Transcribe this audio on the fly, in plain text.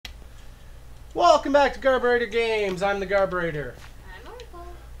Welcome back to Carburetor Games. I'm the Carburetor. I'm Oracle.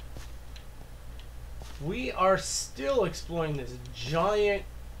 We are still exploring this giant...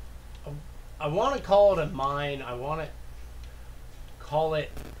 I want to call it a mine. I want to call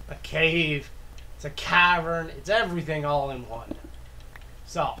it a cave. It's a cavern. It's everything all in one.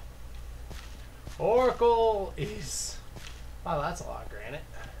 So, Oracle is... Wow, that's a lot of granite.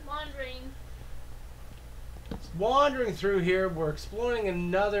 Wandering through here. We're exploring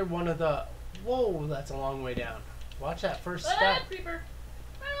another one of the... Whoa, that's a long way down. Watch that first step. Creeper!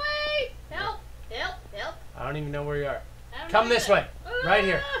 Run away! Help! Help! Help! I don't even know where you are. Come this way. Right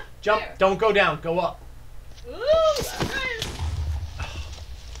here. Jump. Where? Don't go down. Go up. Ooh! I'm trying.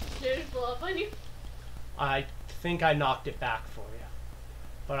 Did it blow up on you? I think I knocked it back for you.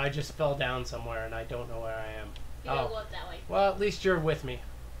 But I just fell down somewhere and I don't know where I am. You gotta go up that way. Well, at least you're with me.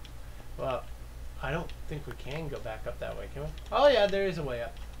 Well, I don't think we can go back up that way, can we? Oh yeah, there is a way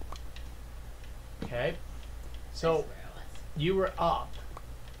up. Okay. So, That's where I was. you were up.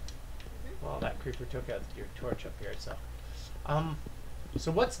 Well, that creeper took out your torch up here, so.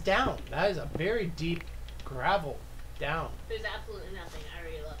 So what's down? That is a very deep gravel down. There's absolutely nothing. I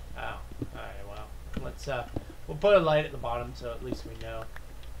already looked. Oh, alright, well. Let's, we'll put a light at the bottom so at least we know.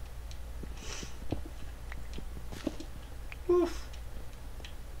 Oof.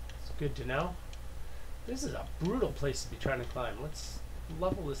 It's good to know. This is a brutal place to be trying to climb. Let's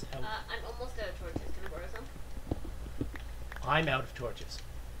level this out. I'm almost out of torches. Can I borrow some? I'm out of torches.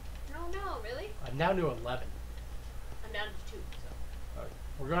 No, really? I'm down to 11. I'm down to 2, so. Alright,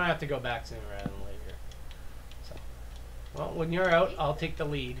 we're going to have to go back sooner rather than later. So, well, when you're out, I'll take the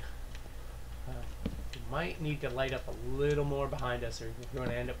lead. We might need to light up a little more behind us or we're going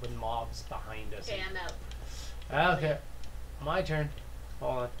to end up with mobs behind us. Okay, I'm out. Okay, my turn.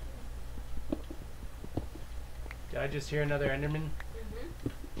 Hold on. Did I just hear another Enderman?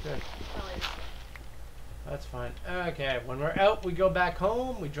 Good. Probably this way. That's fine. Okay, when we're out, we go back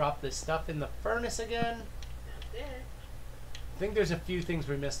home. We drop this stuff in the furnace again. Sounds good. I think there's a few things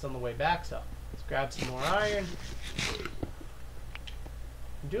we missed on the way back, so let's grab some more iron.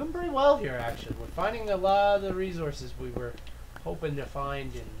 We're doing pretty well here, actually. We're finding a lot of the resources we were hoping to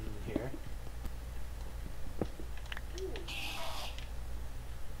find in here. Ooh.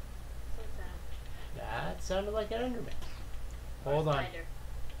 What's that? That sounded like an Enderman. Hold on. Spider.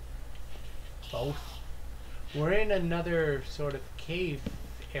 Both. We're in another sort of cave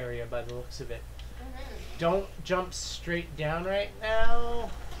area by the looks of it. Don't jump straight down right now.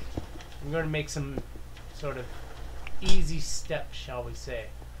 I'm going to make some sort of easy steps, shall we say.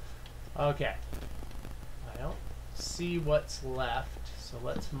 Okay. I don't see what's left, so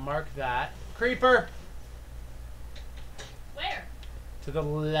let's mark that. Creeper! Where? To the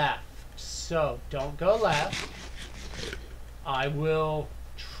left. So, don't go left. I will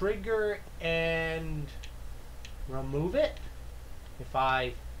trigger and remove it if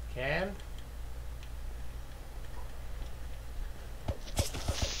I can.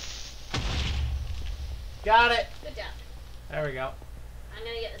 Got it. Good job. There we go. I'm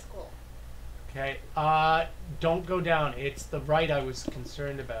gonna get this coal. Okay. Don't go down. It's the right I was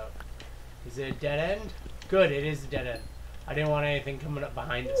concerned about. Is it a dead end? Good, it is a dead end. I didn't want anything coming up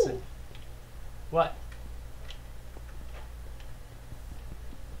behind us. And... What?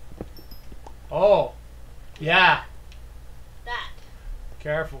 Oh. Yeah. That.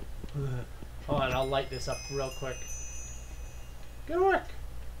 Careful. Hold on, I'll light this up real quick. Good work.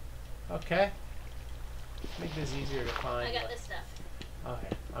 Okay. Make this easier to find. I got this stuff.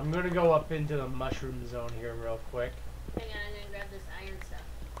 Okay. I'm going to go up into the mushroom zone here real quick. Hang on, I'm gonna grab this iron stuff.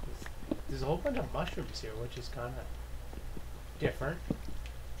 There's a whole bunch of mushrooms here, which is kind of different.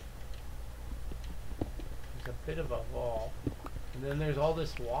 There's a bit of a wall. And then there's all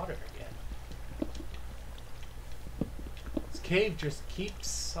this water again. This cave just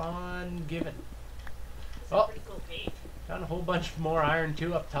keeps on giving. This is Oh. a pretty cool cave. Got a whole bunch more iron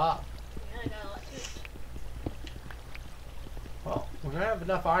too up top. Yeah, I got a lot too. Well, we're going to have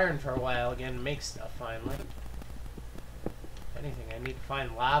enough iron for a while again to make stuff finally. If anything, I need to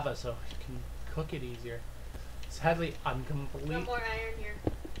find lava so I can cook it easier. Sadly, I'm complete. Got more iron here.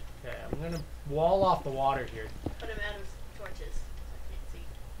 Okay, I'm going to wall off the water here. But I'm out of torches. So I can't see.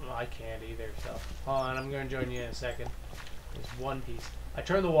 Well, I can't either, so hold on, I'm going to join you in a second. There's one piece. I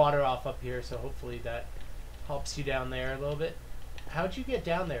turned the water off up here, so hopefully that helps you down there a little bit. How'd you get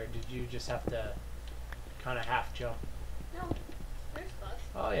down there? Did you just have to kind of half jump? No. There's bugs.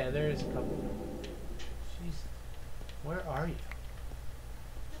 Oh yeah, there is a couple. Jeez. Where are you?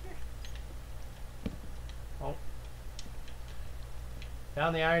 Right here. Oh.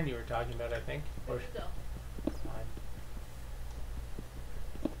 Found the iron you were talking about, I think. Where'd you go?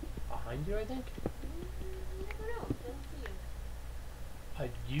 Behind behind you, I think. I don't know. I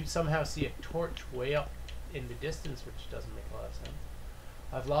don't see you. You somehow see a torch way up in the distance, which doesn't make a lot of sense.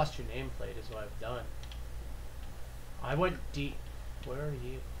 I've lost your nameplate is what I've done. I went deep. Where are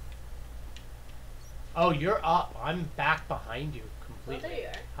you? Oh, you're up. I'm back behind you completely. Oh, there you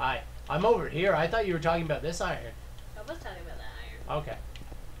are. Hi. I'm over here. I thought you were talking about this iron. I was talking about that iron. Okay.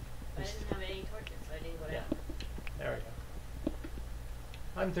 But I didn't have any torches, so I didn't go down. There we go.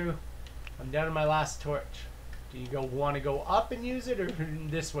 I'm through. I'm down to my last torch. Do you want to go up and use it, or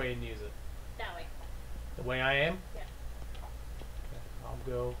this way and use it? That way. The way I am? Yeah. Okay, I'll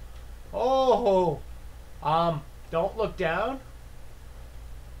go. Oh! Don't look down.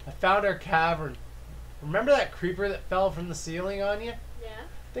 I found our cavern. Remember that creeper that fell from the ceiling on you? Yeah.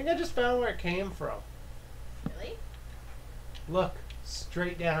 I think I just found where it came from. Really? Look,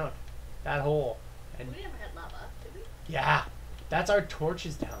 straight down that hole. And We never had lava, did we? yeah, that's our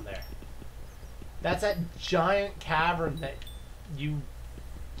torches down there. That's that giant cavern that you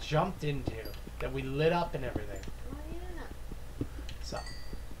jumped into, that we lit up and everything. Oh, yeah. So.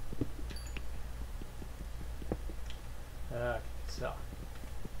 So.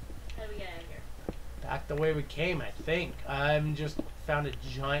 How do we get out of here? Back the way we came, I think. I'm just found a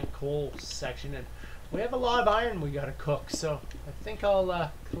giant coal section, and we have a lot of iron we gotta cook, so I think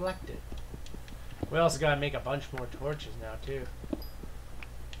I'll collect it. We also gotta make a bunch more torches now, too.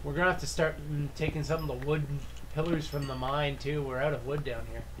 We're gonna have to start taking some of the wood pillars from the mine, too. We're out of wood down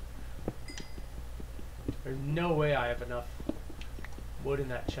here. There's no way I have enough wood in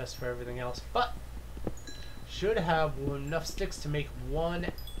that chest for everything else, but should have enough sticks to make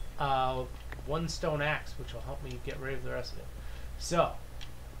one stone axe, which will help me get rid of the rest of it. So,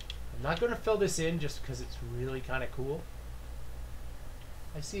 I'm not going to fill this in just because it's really kind of cool.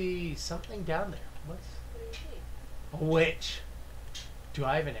 I see something down there. What do you see? A witch. Do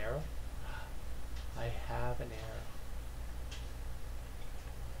I have an arrow? I have an arrow.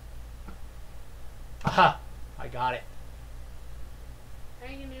 Aha! I got it. How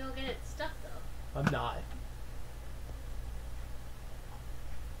are you going to go get it stuck, though? I'm not.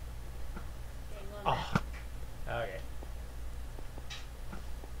 Okay, going Oh. back. Okay.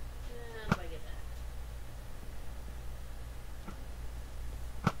 How do I get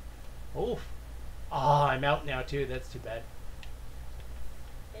that? Oof. Oh, I'm out now too. That's too bad.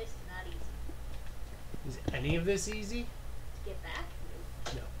 It's not easy. Is any of this easy? To get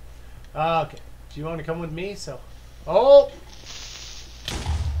back? No. Okay. Do you want to come with me? So. Oh!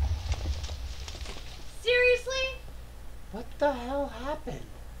 Seriously? What the hell happened?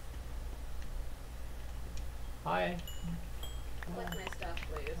 Hi. Collect my stuff,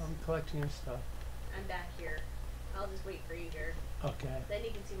 please. I'm collecting your stuff. I'm back here. I'll just wait for you here. Okay. Then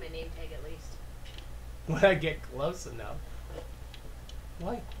you can see my name tag at least. When I get close enough.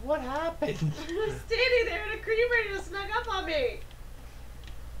 Like, what happened? I was standing there and a creeper just snuck up on me.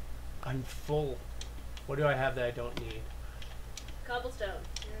 I'm full. What do I have that I don't need? Cobblestone.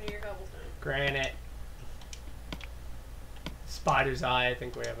 Your cobblestone. Granite. Spider's eye, I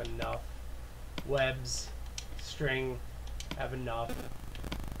think we have enough. Webs. String. Have enough.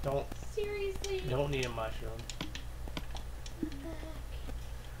 Seriously? Don't need a mushroom.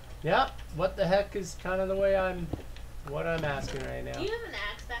 Yeah, what the heck is kind of the way what I'm asking right now. Do you have an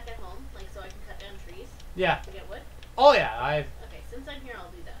axe back at home, like so I can cut down trees Yeah. to get wood? Oh yeah, I've Okay, since I'm here,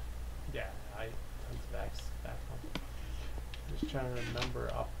 I'll do that. yeah, I tons of axe back home. Just trying to remember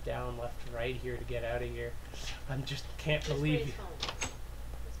up, down, left, right here to get out of here. I just can't This believe way's you. home.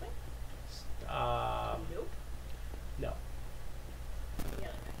 This way? Nope. No. The other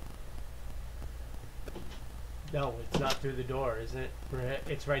way. No, it's not through the door, isn't it?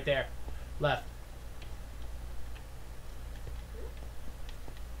 It's right there. Left.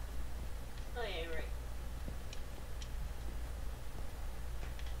 Oh yeah, you're right.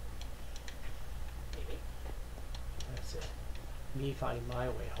 Maybe. That's it. Me finding my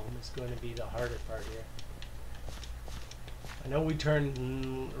way home is going to be the harder part here. I know we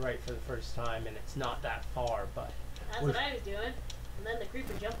turned right for the first time and it's not that far, but That's what I was doing. And then the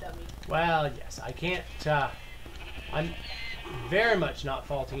creeper jumped on me. well, yes, I can't I'm very much not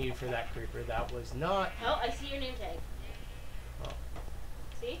faulting you for that creeper. That was not Oh, I see your name tag. oh,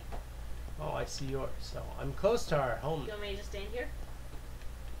 See? oh I see yours. So I'm close to our home. Do you want me to just stand here?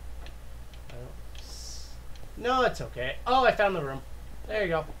 I don't no, it's okay. Oh, I found the room. There you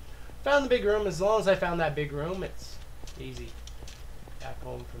go. Found the big room. As long as I found that big room, it's easy. Back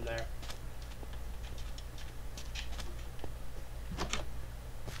home from there.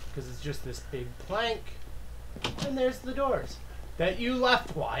 Because it's just this big plank. And there's the doors that you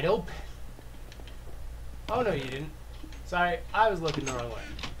left wide open. Oh, no, you didn't. Sorry, I was looking the wrong way.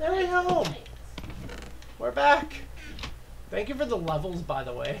 There we Nice, go. nice. We're back. Thank you for the levels, by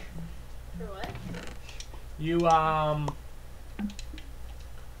the way. For what? You,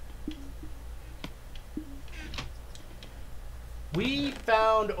 we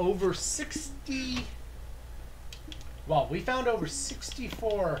found over 60... Well, we found over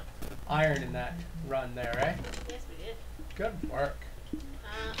 64 iron in that run there, eh? Yes, we did. Good work.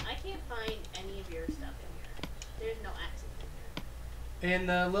 I can't find any of your stuff in here. There's no axes in here. In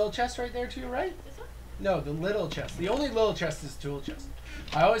the little chest right there to your right? This one? No, the little chest. The only little chest is tool chest.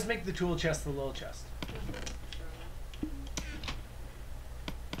 I always make the tool chest the little chest.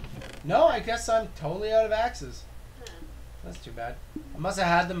 No, I guess I'm totally out of axes. Huh. That's too bad. I must have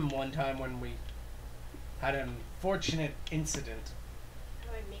had them one time when we had an unfortunate incident.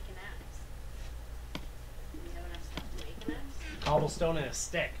 How do I make an axe? Do we have enough stuff to make an axe? Cobblestone and a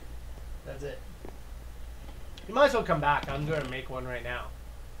stick. That's it. You might as well come back. I'm going to make one right now.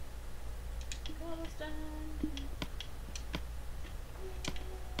 Cobblestone.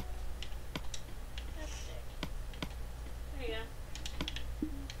 A stick. There you go.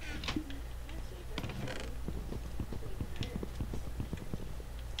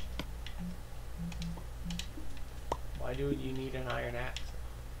 Why do you need an iron axe?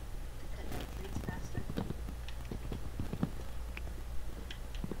 Cut down trees faster.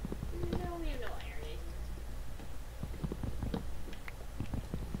 No, we have no iron in.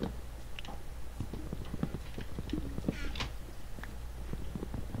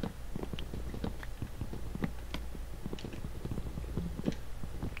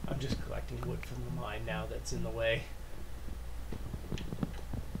 I'm just collecting wood from the mine now that's in the way.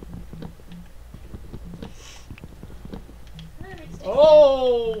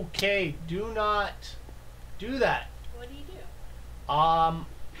 Okay, do not do that. What do you do?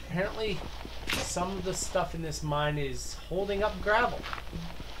 Apparently some of the stuff in this mine is holding up gravel.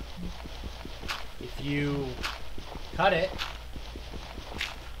 If you cut it,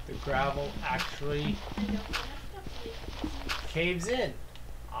 the gravel actually I don't have stuff to make. caves in.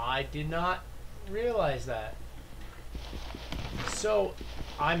 I did not realize that. So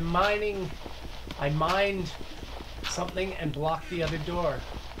I mined something and blocked the other door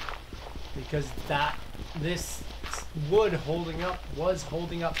because this wood was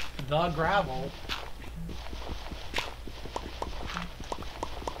holding up the gravel.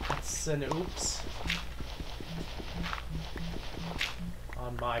 That's an oops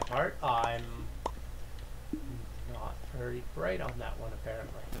on my part. I'm not very bright on that one,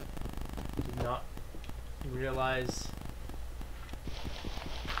 apparently. Did not realize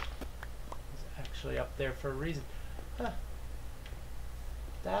it's actually up there for a reason. Huh.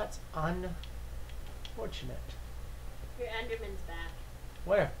 That's unfortunate. Your Enderman's back.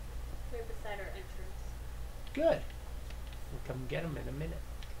 Where? Right beside our entrance. Good. We'll come get him in a minute.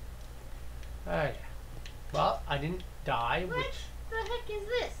 Alright. Well, I didn't die, What which... the heck is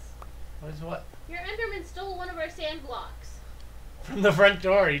this? What is what? Your Enderman stole one of our sand blocks. From the front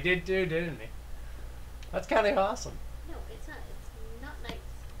door. He did too, didn't he? That's kind of awesome. No, it's not. It's not nice.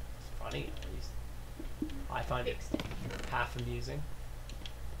 It's funny, at least. I find it Fixed it. half amusing.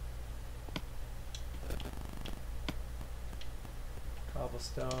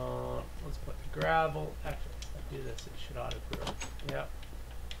 Cobblestone. Let's put the gravel. Actually, if I do this, it should auto grow. Yep.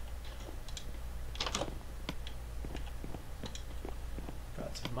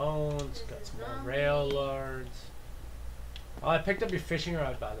 Got some moans. This Got is some more zombie. rail lords. Oh, I picked up your fishing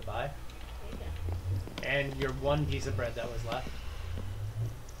rod, by the by, There you go. and your one piece of bread that was left.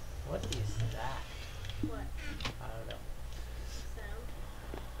 What is that? What? I don't know.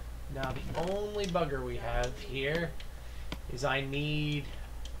 Sound? Now the only bugger we have here is I need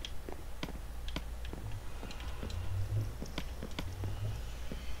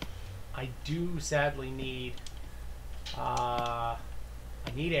I do sadly need I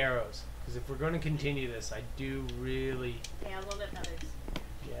need arrows, because if we're going to continue this, I do really, Yeah, a little bit feathers.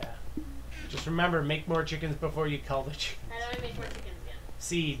 yeah. Just remember, make more chickens before you cull the chickens. How do I make more chickens again?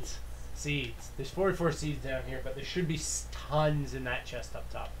 Seeds. Seeds. There's 44 seeds down here, but there should be tons in that chest up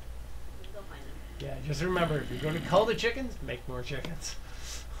top. Go find them. Yeah, just remember, if you're going to cull the chickens, make more chickens.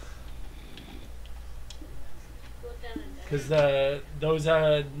 Go down and Because the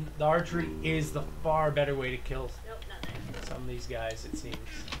archery is the far better way to kill Nope, not there. some of these guys, it seems.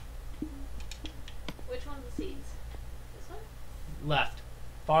 Which one's the seeds? This one? Left.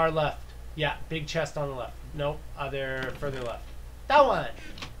 Far left. Yeah, big chest on the left. Nope, other further left. That one!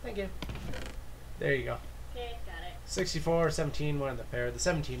 Thank you. There you go. Okay, got it. 64, 17, one of the pair. The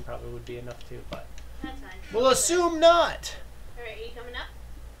 17 probably would be enough too, but That's fine. we'll assume not. Alright, are you coming up?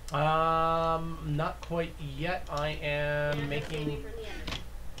 Not quite yet. I am Yeah, making... for the Enderman.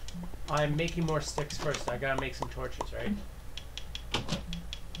 I'm making more sticks first. I gotta make some torches, right?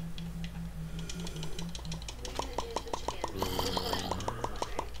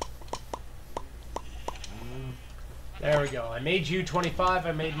 There we go. I made you 25.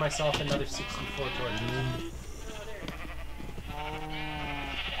 I made myself another 64 torches.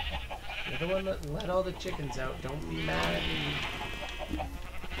 You're the one that let all the chickens out. Don't be mad at me.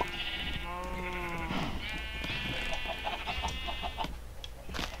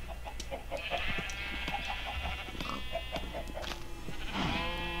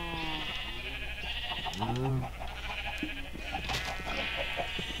 Okay.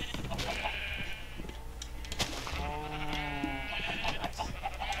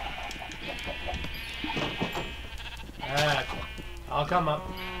 I'll come up.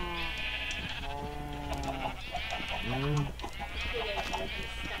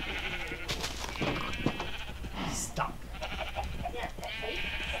 Stop. Yeah, see?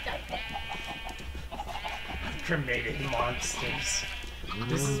 Stuck. Cremated monsters.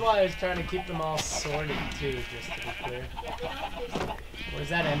 This is why I was trying to keep them all sorted too, just to be clear. Yeah, they don't stay stuck. Where's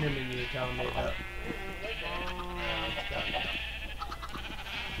that Enderman you were telling me about?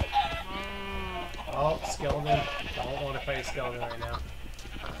 Oh, skeleton. Don't want to fight a skeleton right now.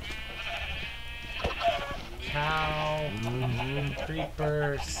 Cow,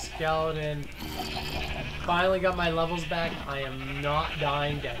 creeper, skeleton. Finally got my levels back. I am not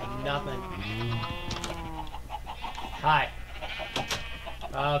dying to nothing. Hi.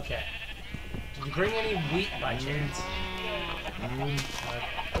 Okay. Did you bring any wheat by chance?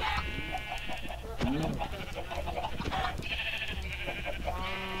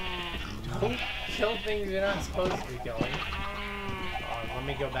 Don't kill things you're not supposed to be killing. Let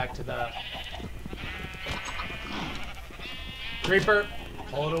me go back to the creeper.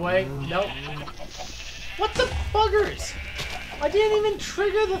 Pull it away. Nope. What the buggers? I didn't even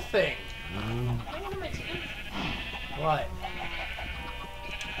trigger the thing. What?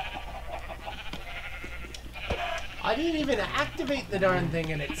 I didn't even activate the darn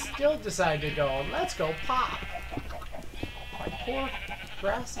thing and it still decided to go, let's go pop. My poor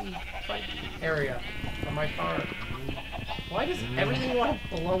grassy area on my farm. Why does everything want to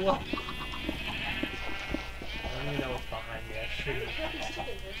blow up? I don't even know what's behind me. I shouldn't.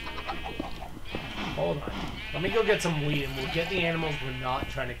 Hold on. Let me go get some wheat and we'll get the animals we're not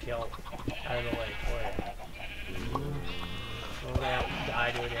trying to kill out of the way for you. Oh, they have to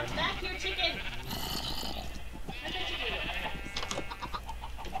die to it in. Back here, chicken! Where'd that chicken go?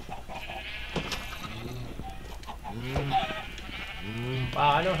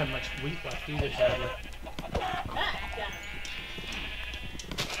 Wow, I don't have much wheat left either, sadly.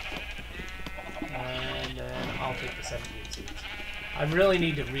 And then I'll take the 17 seeds. I really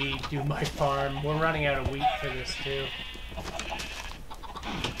need to redo my farm. We're running out of wheat for this too.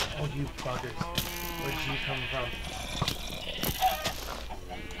 Oh, you buggers. Where'd you come from?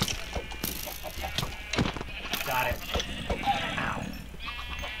 Got it. Ow.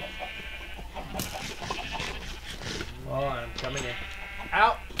 Oh, I'm coming in.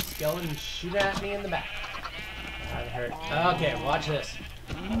 Ow! Skeleton shoot at me in the back. That hurt. Okay, watch this.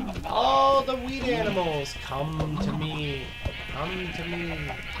 All the wheat animals, come to me. Come to me.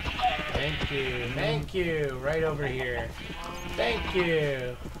 Thank you. Thank you. Right over here. Thank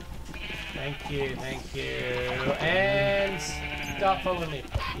you. Thank you. Thank you. And stop following me.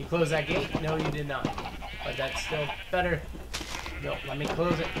 You closed that gate? No, you did not. But that's still better. No, let me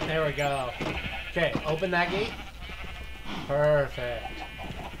close it. There we go. Okay, open that gate. Perfect.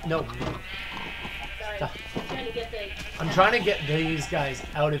 No. Sorry. I'm trying to get these guys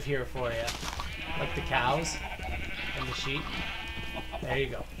out of here for you. Like the cows and the sheep. There you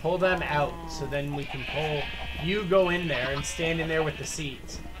go. Pull them out so then we can pull. You go in there and stand in there with the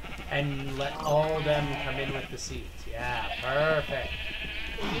seeds. And let all of them come in with the seeds. Yeah, perfect.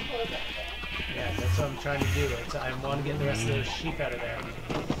 Yeah, that's what I'm trying to do. I want to get the rest of those sheep out of there.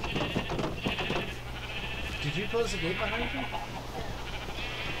 Did you close the gate behind you?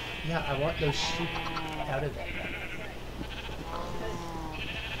 Yeah, I want those sheep out of there.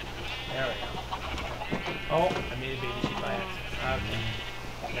 There we go. Oh, I made a baby sheep by accident.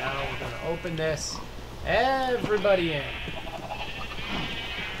 Okay. Now we're going to open this. Everybody in.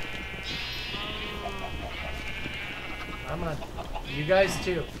 Come on. You guys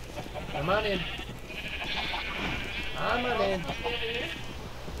too. Come on in. Come on in.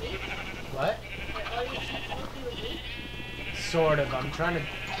 What? Sort of. I'm trying to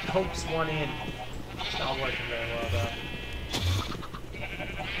coax one in. It's not working very well though.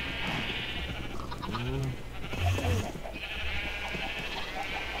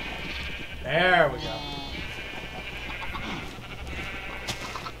 There we go.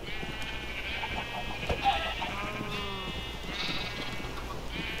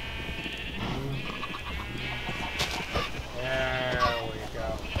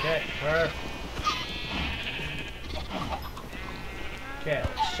 Okay,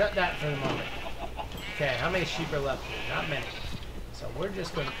 let's shut that for the moment. Okay, how many sheep are left here? Not many. So we're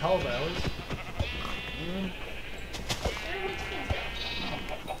just going to cull those.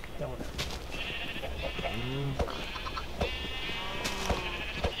 Don't know.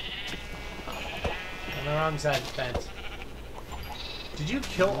 On the wrong side of the fence. Did you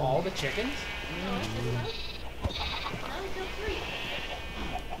kill all the chickens? No, I killed 3.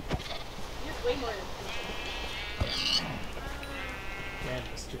 There's way more than 3. Man,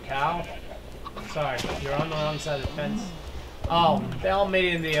 Mr. Cow. Sorry, you're on the wrong side of the fence. Oh, they all made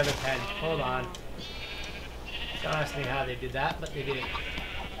it in the other pen. Hold on. Don't ask me how they did that, but they did.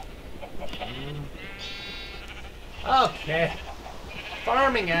 Okay.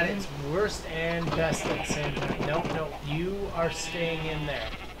 Farming at its worst and best at the same time. Nope, you are staying in there.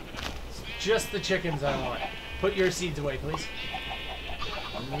 It's just the chickens I want. Put your seeds away, please.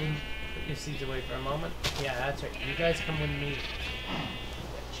 Put your seeds away for a moment. Yeah, that's right. You guys come with me.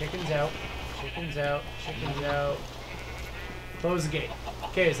 Chickens out. Chickens out. Chickens out. Close the gate.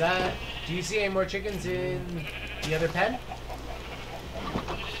 Okay, is that... Do you see any more chickens in the other pen?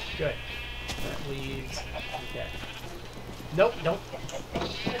 Good. That leaves... Okay. Nope, don't. I'm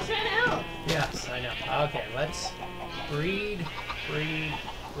trying to help. Yes, I know. Okay, let's breed.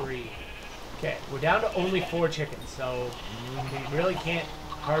 Okay, we're down to only 4 chickens, so we really can't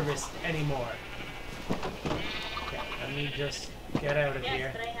harvest anymore. Okay, let me just get out of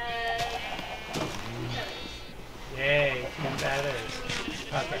here. But I have 2 feathers. Yay, 2 feathers.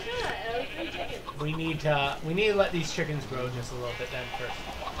 Okay. Oh my god, 3 chickens. We need to let these chickens grow just a little bit then first.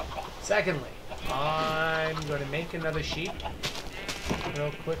 Secondly, I'm going to make another sheep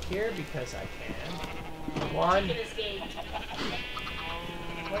real quick here because I can. 1. Chicken escape.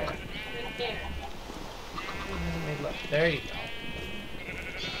 Where? Right there. Look, there you go.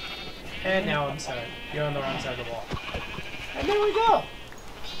 And now I'm sorry. You're on the wrong side of the wall. And there we go.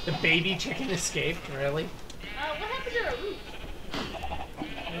 The baby chicken escaped, really? What happened to our roof?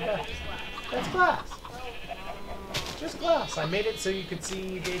 Yeah. Just glass. That's glass. Oh. Just glass. I made it so you could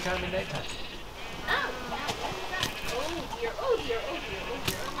see daytime and nighttime. Oh, oh dear, oh dear, oh dear, oh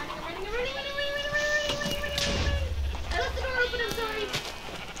dear. I'm running. I left the door open, I'm sorry.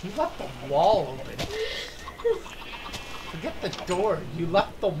 You left the wall open. Forget the door. You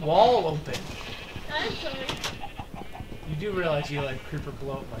left the wall open. I'm sorry. You do realize you let creeper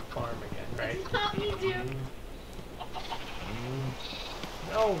blow up my farm again, right? It's not me, dude.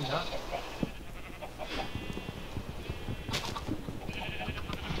 No, not.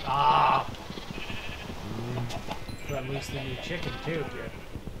 Ah. Got loose the new chicken too here.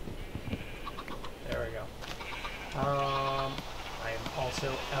 There we go. I am also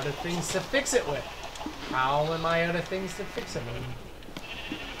out of things to fix it with. How am I out of things to fix it with?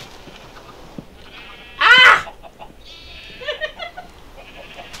 Ah!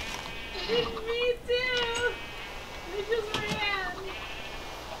 Me too. I just ran.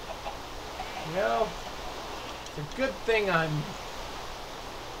 You know, it's a good thing I'm...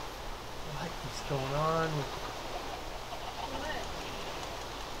 What is going on with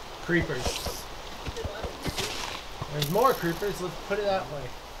What? creepers? There's more creepers, let's put it that way.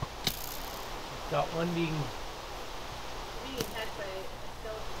 Got one being... Being attacked by a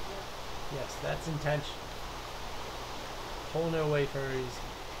skeleton. Yes, that's intentional. Pulling it away for a reason.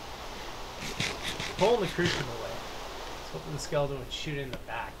 Pulling the creeper away. I was hoping the skeleton would shoot in the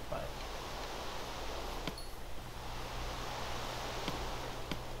back, but...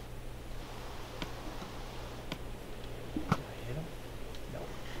 Did I hit him? No.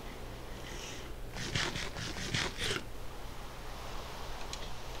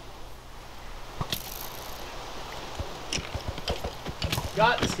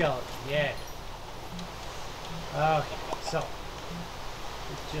 Got the skeleton, yeah. Okay, so it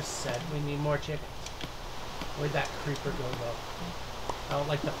just said we need more chickens. Where'd that creeper go though? I don't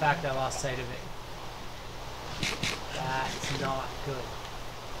like the fact I lost sight of it. That's not good.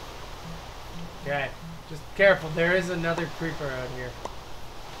 Okay, just careful, there is another creeper out here.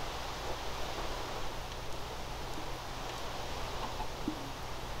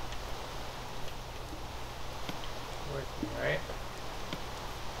 Working, right?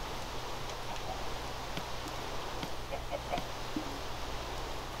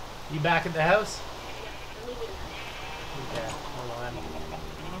 You back at the house? Okay, hold on.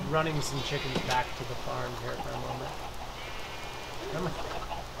 I'm running some chickens back to the farm here for a moment. Come on.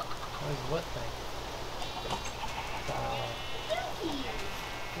 Where's what thing?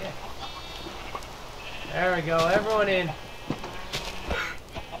 Yeah. There we go, everyone in.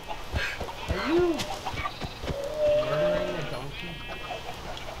 Are you murdering a donkey?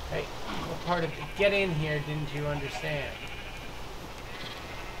 Hey, what part of it? Get in here, didn't you understand?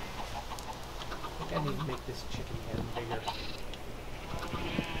 I need to make this chicken hen bigger.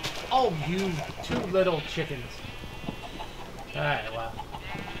 Oh, you two little chickens. Alright, well.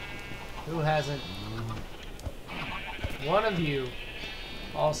 Who hasn't? One of you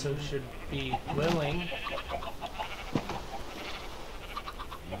also should be willing.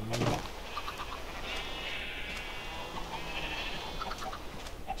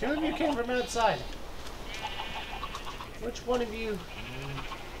 Two of you came from outside. Which one of you?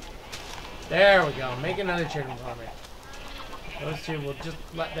 There we go. Make another chicken for me. Those two, we'll just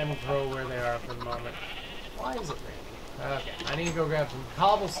let them grow where they are for the moment. Why is it raining? Okay, I need to go grab some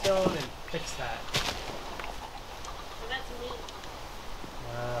cobblestone and fix that. I got some meat.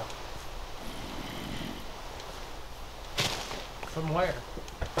 Wow. From where?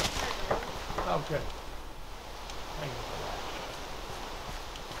 Oh, good. Thank you for that.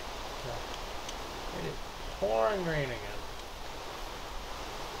 Okay. It is pouring rain again.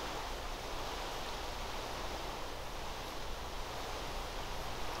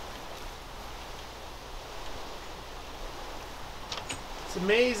 It's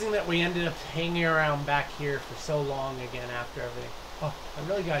amazing that we ended up hanging around back here for so long again after everything. Oh, I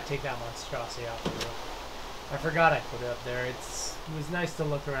really gotta take that monstrosity off the roof. I forgot I put it up there. It was nice to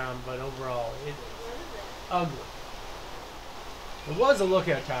look around, but overall, it is ugly. It was a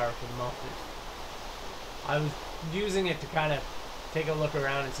lookout tower for the moment. I was using it to kind of take a look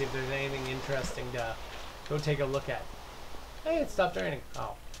around and see if there's anything interesting to go take a look at. Hey, it stopped raining.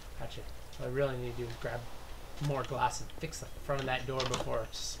 Oh, gotcha. What I really need to do is grab more glass and fix the front of that door before a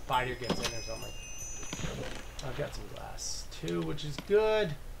spider gets in or something. I've got some glass too, which is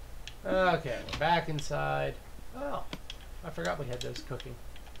good. Okay, we're back inside. Oh, I forgot we had those cooking.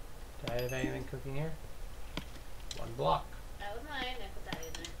 Do I have anything cooking here? One block. That was mine. I put that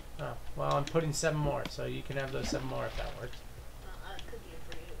in there. Oh, well, I'm putting 7 more, so you can have those 7 more if that works. I'll cook it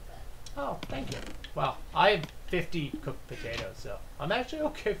for you, but... Oh, thank you. Well, I have 50 cooked potatoes, so I'm actually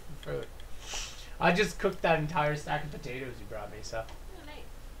okay for food. I just cooked that entire stack of potatoes you brought me, so. Oh, nice.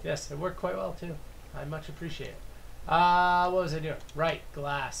 Yes, it worked quite well, too. I much appreciate it. What was I doing? Right,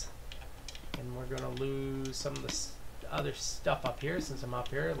 glass. And we're going to lose some of the other stuff up here, since I'm up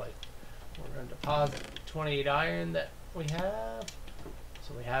here. Like, we're going to deposit 28 iron that we have.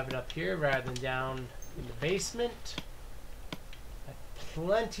 So we have it up here rather than down in the basement. I have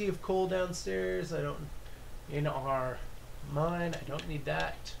plenty of coal downstairs. I don't, in our mine, I don't need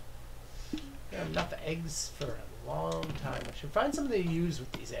that. I have enough eggs for a long time. I should find something to use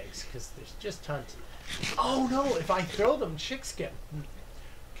with these eggs, because there's just tons. Oh no, if I throw them, chicks can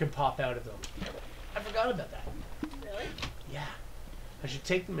pop out of them. I forgot about that. Really? Yeah. I should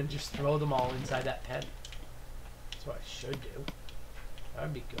take them and just throw them all inside that pen. That's what I should do. That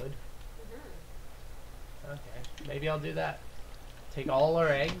would be good. Okay, maybe I'll do that. Take all our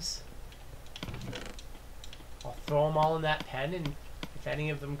eggs. I'll throw them all in that pen, and if any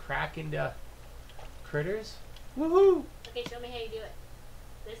of them crack into critters, woohoo! Okay, show me how you do it.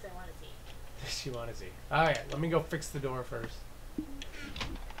 This I want to see. This you want to see. Alright, let me go fix the door first.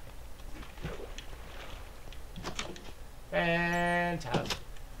 Fantastic.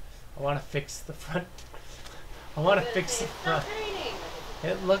 I want to fix the front. I want to fix the front. It's not raining.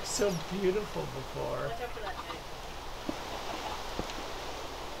 It looked so beautiful before. Watch out for that thing.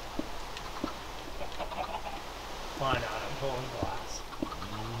 Why not? I'm pulling glass.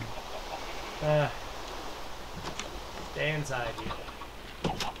 Stay inside you.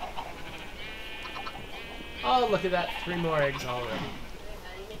 Oh, look at that. 3 more eggs already.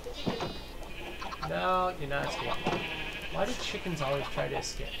 No, you're not escaping. Why do chickens always try to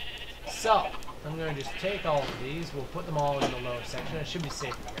escape? So, I'm going to just take all of these. We'll put them all in the lower section. It should be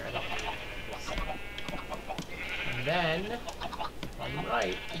safe in here. I don't need any of this. And then, if I'm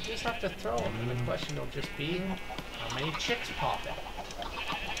right, you just have to throw them. And the question will just be, how many chicks pop out?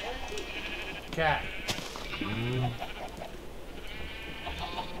 Okay.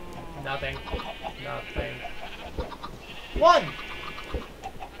 Nothing. Nothing. 1!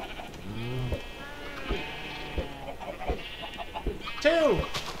 Two!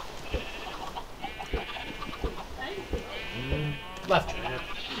 Left.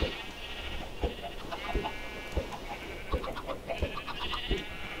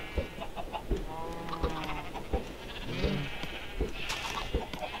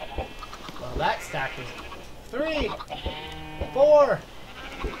 Well, that stack was 3, 4.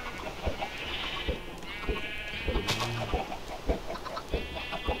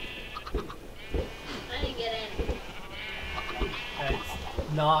 I didn't get in.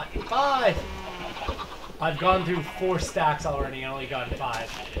 That's not 5. I've gone through 4 stacks already and only gotten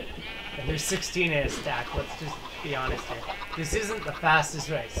 5. And there's 16 in a stack. Let's just be honest here. This isn't the fastest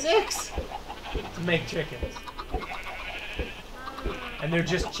way. 6! to make chickens. And they're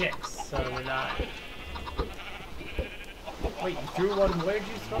just chicks, so they're not... Wait, you threw one? Where'd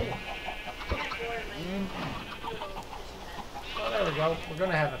you throw it? Oh, there we go. We're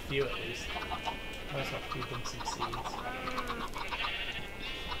gonna have a few at least. Might as well feed them some seeds.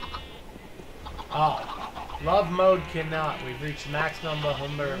 Oh. Love mode cannot. We've reached maximum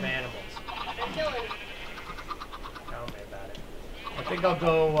number of animals. Tell me about it. I think I'll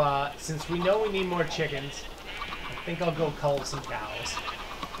go, since we know we need more chickens, I think I'll go cull some cows.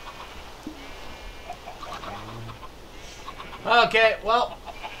 Okay, well,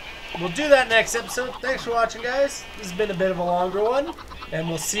 we'll do that next episode. Thanks for watching, guys. This has been a bit of a longer one. And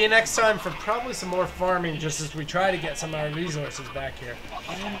we'll see you next time for probably some more farming, just as we try to get some of our resources back here.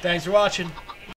 Thanks for watching.